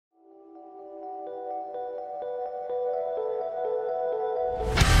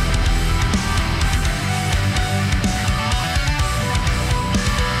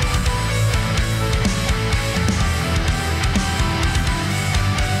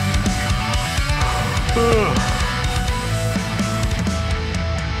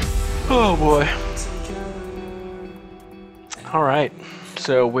Oh boy. All right,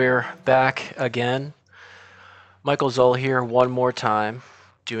 so we're back again. Michael Zull here one more time,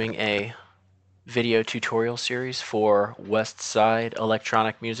 doing a video tutorial series for West Side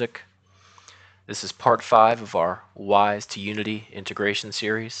electronic music. This is part 5 of our Wwise to Unity integration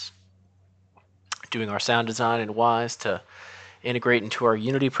series. Doing our sound design in Wwise to integrate into our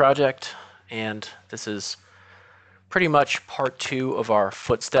Unity project, and this is pretty much part 2 of our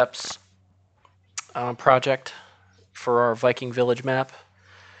footsteps project for our Viking Village map.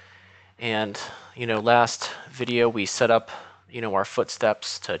 And last video we set up our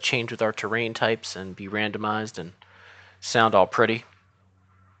footsteps to change with our terrain types and be randomized and sound all pretty.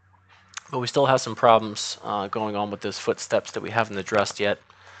 But we still have some problems going on with those footsteps that we haven't addressed yet.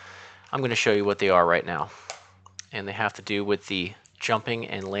 I'm going to show you what they are right now. And they have to do with the jumping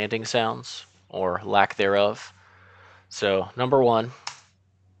and landing sounds, or lack thereof. So number 1,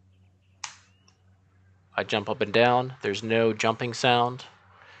 I jump up and down. There's no jumping sound,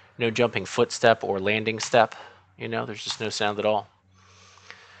 no jumping footstep or landing step. There's just no sound at all.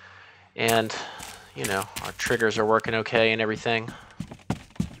 And our triggers are working okay and everything.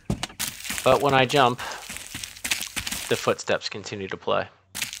 But when I jump, the footsteps continue to play.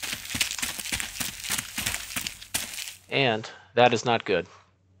 And that is not good.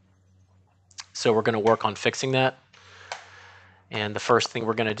 So we're going to work on fixing that. And the first thing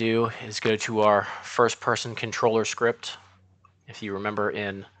we're going to do is go to our first-person controller script. If you remember,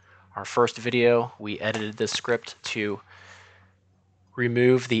 in our first video, we edited this script to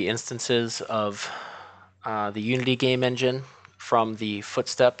remove the instances of the Unity game engine from the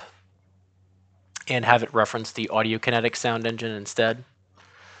footstep and have it reference the audio kinetic sound engine instead.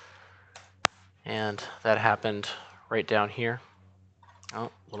 And that happened right down here. Oh,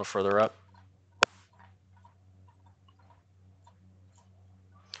 a little further up.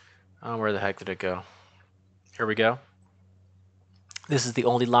 Oh, where the heck did it go? Here we go. This is the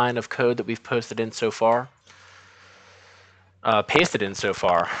only line of code that we've pasted in so far. Wow,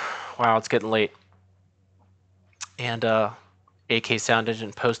 it's getting late. And AK Sound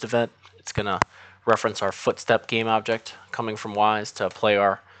Engine post event, it's gonna reference our footstep game object coming from Wwise to play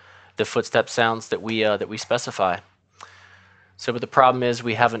the footstep sounds that we specify. So, but the problem is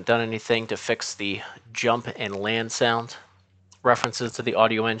we haven't done anything to fix the jump and land sound references to the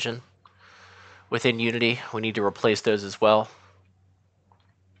audio engine within Unity. We need to replace those as well.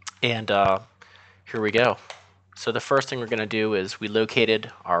 And here we go. So the first thing we're going to do is we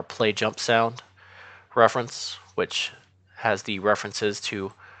located our play jump sound reference, which has the references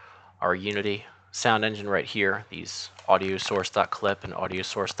to our Unity sound engine right here, these audio source.clip and audio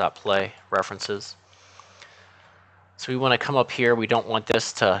source.play references. So we want to come up here. We don't want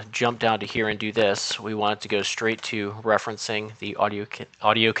this to jump down to here and do this. We want it to go straight to referencing the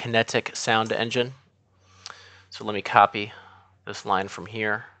audio kinetic sound engine. So let me copy this line from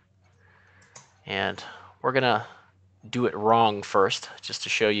here. And we're going to do it wrong first, just to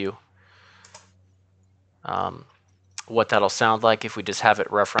show you what that'll sound like if we just have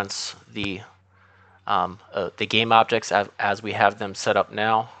it reference the game objects as we have them set up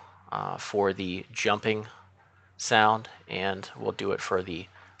now for the jumping sound, and we'll do it for the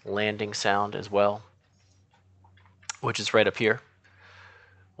landing sound as well, which is right up here.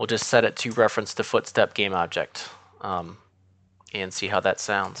 We'll just set it to reference the footstep game object and see how that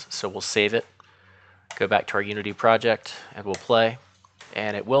sounds. So we'll save it, go back to our Unity project, and we'll play.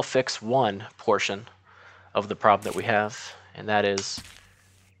 And it will fix one portion of the problem that we have, and that is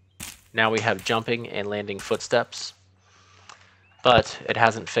now we have jumping and landing footsteps, but it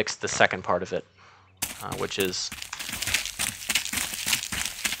hasn't fixed the second part of it, which is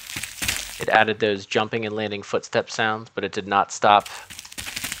it added those jumping and landing footstep sounds, but it did not stop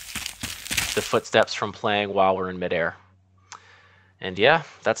the footsteps from playing while we're in midair. And yeah,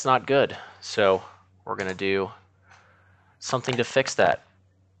 that's not good. So we're going to do something to fix that.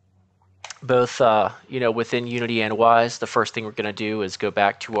 Both within Unity and Wwise, the first thing we're going to do is go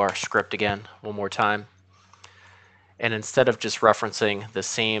back to our script again one more time. And instead of just referencing the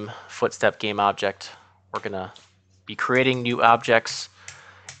same footstep game object, we're going to be creating new objects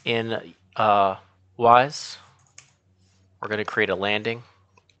in Wwise. We're going to create a landing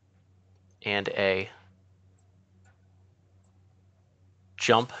and a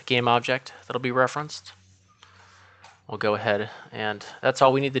jump game object that'll be referenced. We'll go ahead, and that's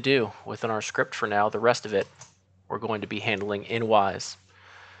all we need to do within our script for now. The rest of it we're going to be handling in Wwise.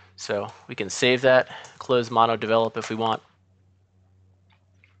 So we can save that, close mono develop if we want,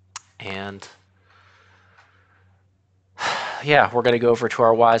 and yeah, we're going to go over to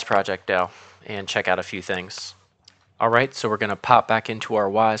our Wwise project now and check out a few things. Alright, so we're going to pop back into our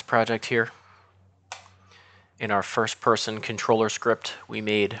Wwise project here. In our first-person controller script, we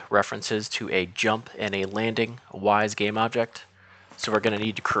made references to a jump and a landing Wwise game object. So we're going to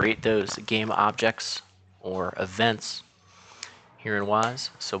need to create those game objects or events here in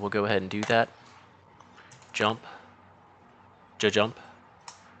Wwise. So we'll go ahead and do that. Jump, jump,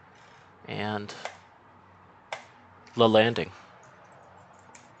 and the landing.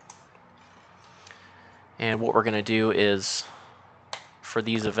 And what we're going to do is, for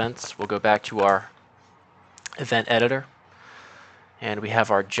these events, we'll go back to our event editor. And we have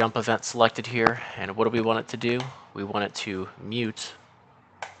our jump event selected here. And what do we want it to do? We want it to mute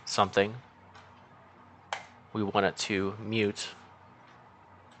something. We want it to mute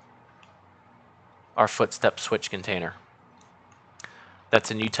our footstep switch container.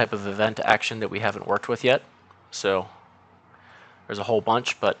 That's a new type of event action that we haven't worked with yet. So there's a whole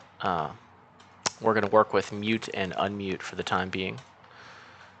bunch, but we're going to work with mute and unmute for the time being.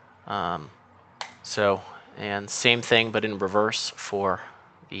 And same thing, but in reverse for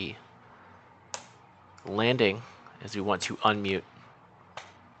the landing, is we want to unmute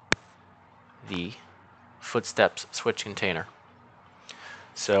the footsteps switch container.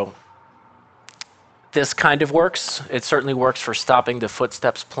 So this kind of works. It certainly works for stopping the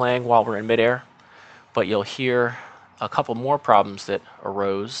footsteps playing while we're in midair, but you'll hear a couple more problems that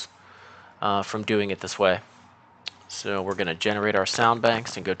arose from doing it this way. So we're going to generate our sound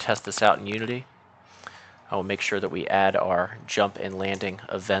banks and go test this out in Unity. I will make sure that we add our jump and landing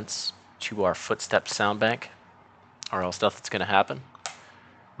events to our footstep sound bank, or else nothing's going to happen.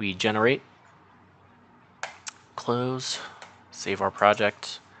 We generate, close, save our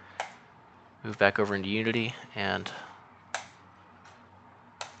project, move back over into Unity, and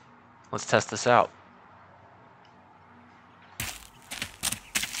let's test this out.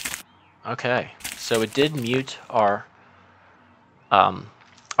 Okay, so it did mute our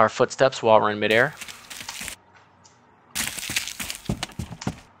footsteps while we're in midair.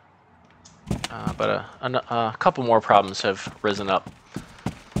 But a couple more problems have arisen.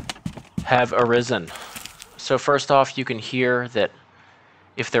 So first off, you can hear that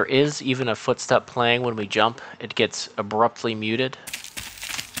if there is even a footstep playing when we jump, it gets abruptly muted,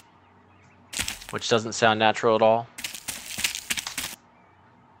 which doesn't sound natural at all.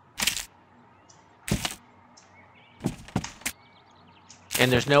 And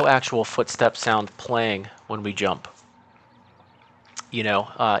there's no actual footstep sound playing when we jump,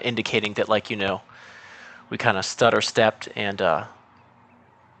 indicating that, we kind of stutter stepped and,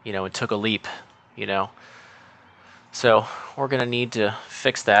 and took a leap, So we're going to need to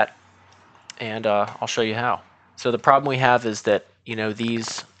fix that, and I'll show you how. So the problem we have is that,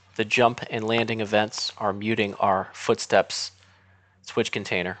 the jump and landing events are muting our footsteps switch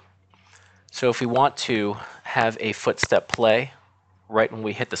container. So if we want to have a footstep play right when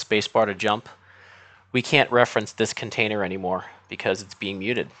we hit the spacebar to jump, we can't reference this container anymore because it's being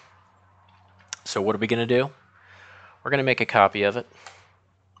muted. So what are we going to do? We're going to make a copy of it.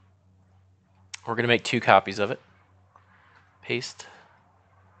 We're going to make 2 copies of it. Paste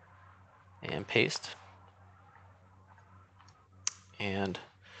and paste. And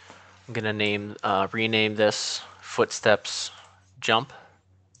I'm going to rename this footsteps jump.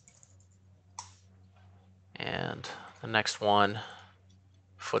 And the next one,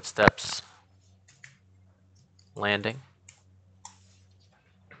 footsteps landing.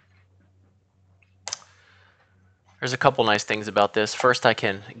 There's a couple nice things about this. First, I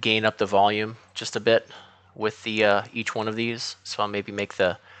can gain up the volume just a bit with the each one of these. So I'll maybe make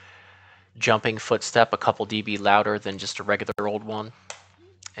the jumping footstep a couple dB louder than just a regular old one,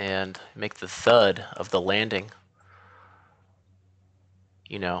 and make the thud of the landing,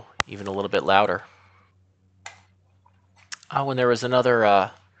 even a little bit louder. Oh, and there was another,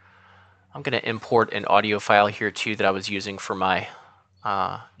 I'm going to import an audio file here too that I was using for my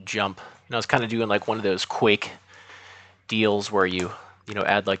jump. I was kind of doing like one of those Quake deals where you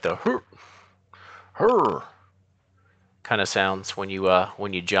add like the hur kind of sounds when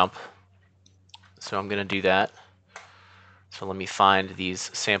you jump. So I'm going to do that. So let me find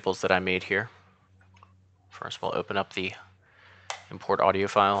these samples that I made here. First, we'll open up the import audio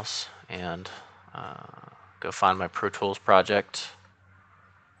files and go find my Pro Tools project.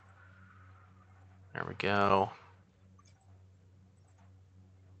 There we go.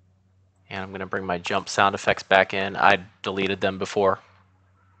 And I'm going to bring my jump sound effects back in. I deleted them before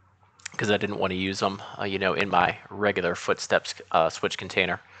because I didn't want to use them, in my regular footsteps switch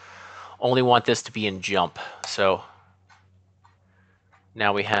container. Only want this to be in jump. So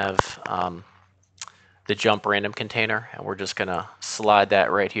now we have the jump random container, and we're just going to slide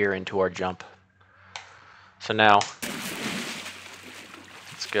that right here into our jump. So now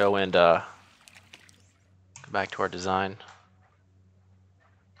go and go back to our design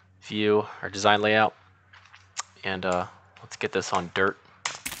view, our design layout, and let's get this on dirt.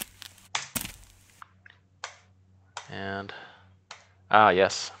 And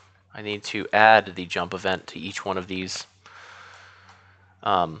yes, I need to add the jump event to each one of these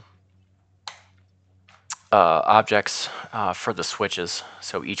objects for the switches.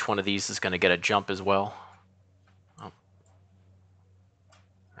 So each one of these is going to get a jump as well. Oh,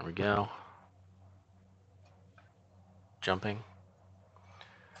 there we go. Jumping.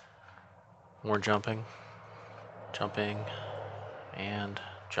 More jumping. Jumping. And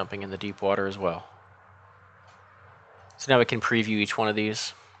jumping in the deep water as well. So now we can preview each one of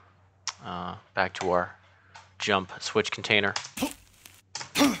these. Back to our jump switch container.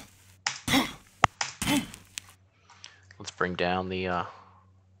 Let's bring down the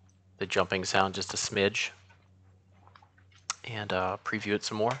jumping sound just a smidge and preview it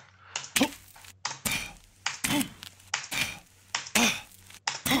some more.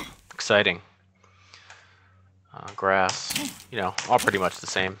 Exciting. Grass, all pretty much the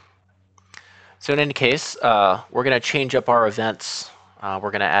same. So in any case, we're going to change up our events.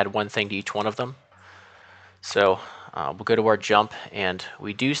 We're going to add one thing to each one of them. So we'll go to our jump, and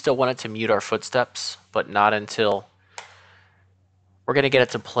we do still want it to mute our footsteps, but not until we're going to get it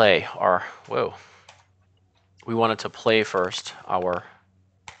to play our, we want it to play first our,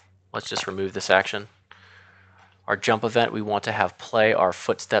 let's just remove this action. Our jump event, we want to have play our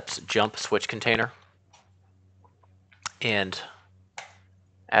footsteps jump switch container. And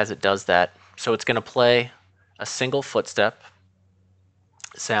as it does that, so it's going to play a single footstep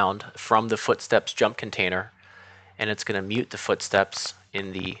sound from the footsteps jump container, and it's going to mute the footsteps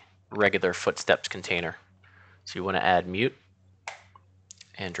in the regular footsteps container. So you want to add mute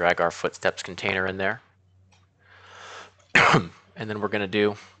and drag our footsteps container in there. And then we're going to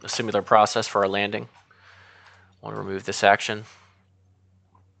do a similar process for our landing. I want to remove this action,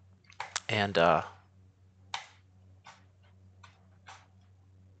 and we'll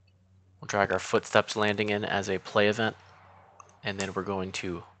drag our footsteps landing in as a play event, and then we're going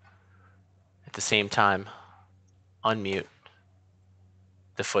to, at the same time, unmute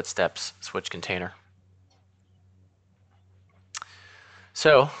the footsteps switch container.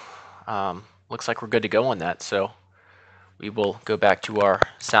 So, looks like we're good to go on that. So we will go back to our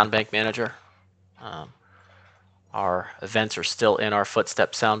sound bank manager. Our events are still in our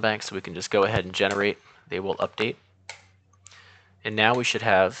footstep sound bank, so we can just go ahead and generate. They will update. And now we should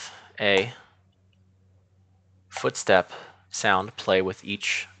have a footstep sound play with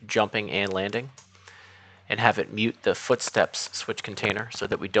each jumping and landing, and have it mute the footsteps switch container so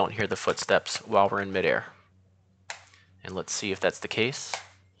that we don't hear the footsteps while we're in midair. And let's see if that's the case.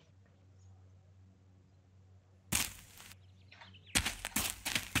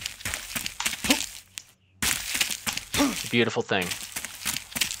 It's a beautiful thing.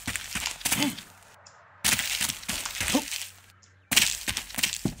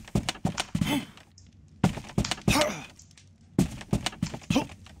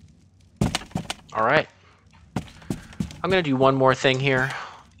 All right. I'm going to do one more thing here.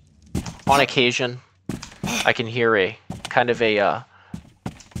 On occasion, I can hear a kind of a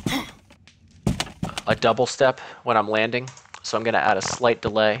double step when I'm landing. So I'm going to add a slight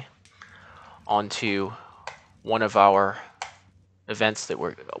delay onto one of our events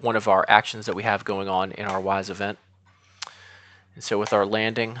one of our actions that we have going on in our Wwise event. And so with our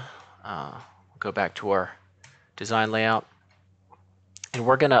landing, we'll go back to our design layout, and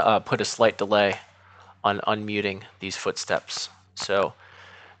we're going to put a slight delay on unmuting these footsteps. So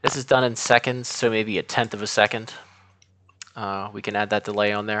this is done in seconds, so maybe 1/10 of a second. We can add that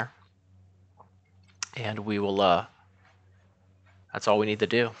delay on there, and we will, that's all we need to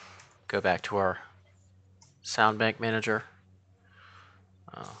do. Go back to our sound bank manager,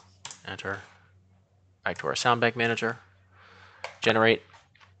 enter, back to our sound bank manager, generate,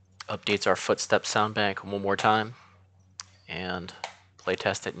 updates our footstep sound bank one more time, and play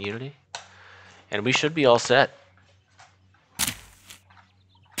test it in Unity. And we should be all set.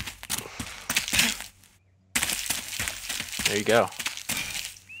 There you go.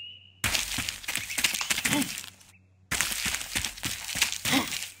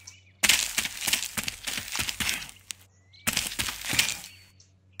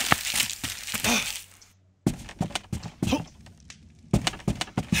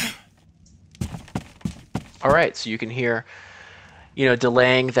 All right, so you can hear,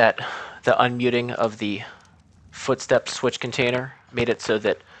 delaying that the unmuting of the footstep switch container made it so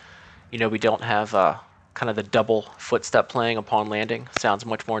that, we don't have kind of the double footstep playing upon landing. Sounds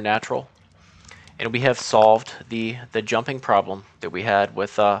much more natural. And we have solved the jumping problem that we had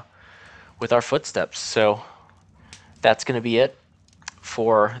with our footsteps. So that's going to be it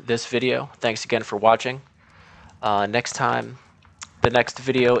for this video. Thanks again for watching. Next time, the next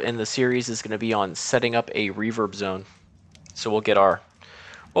video in the series is going to be on setting up a reverb zone. So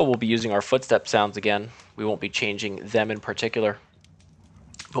we'll be using our footstep sounds again. We won't be changing them in particular,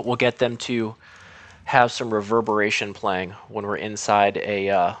 but we'll get them to have some reverberation playing when we're inside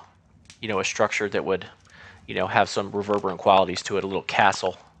a structure that would have some reverberant qualities to it, a little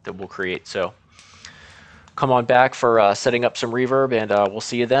castle that we'll create. So come on back for setting up some reverb, and we'll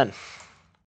see you then.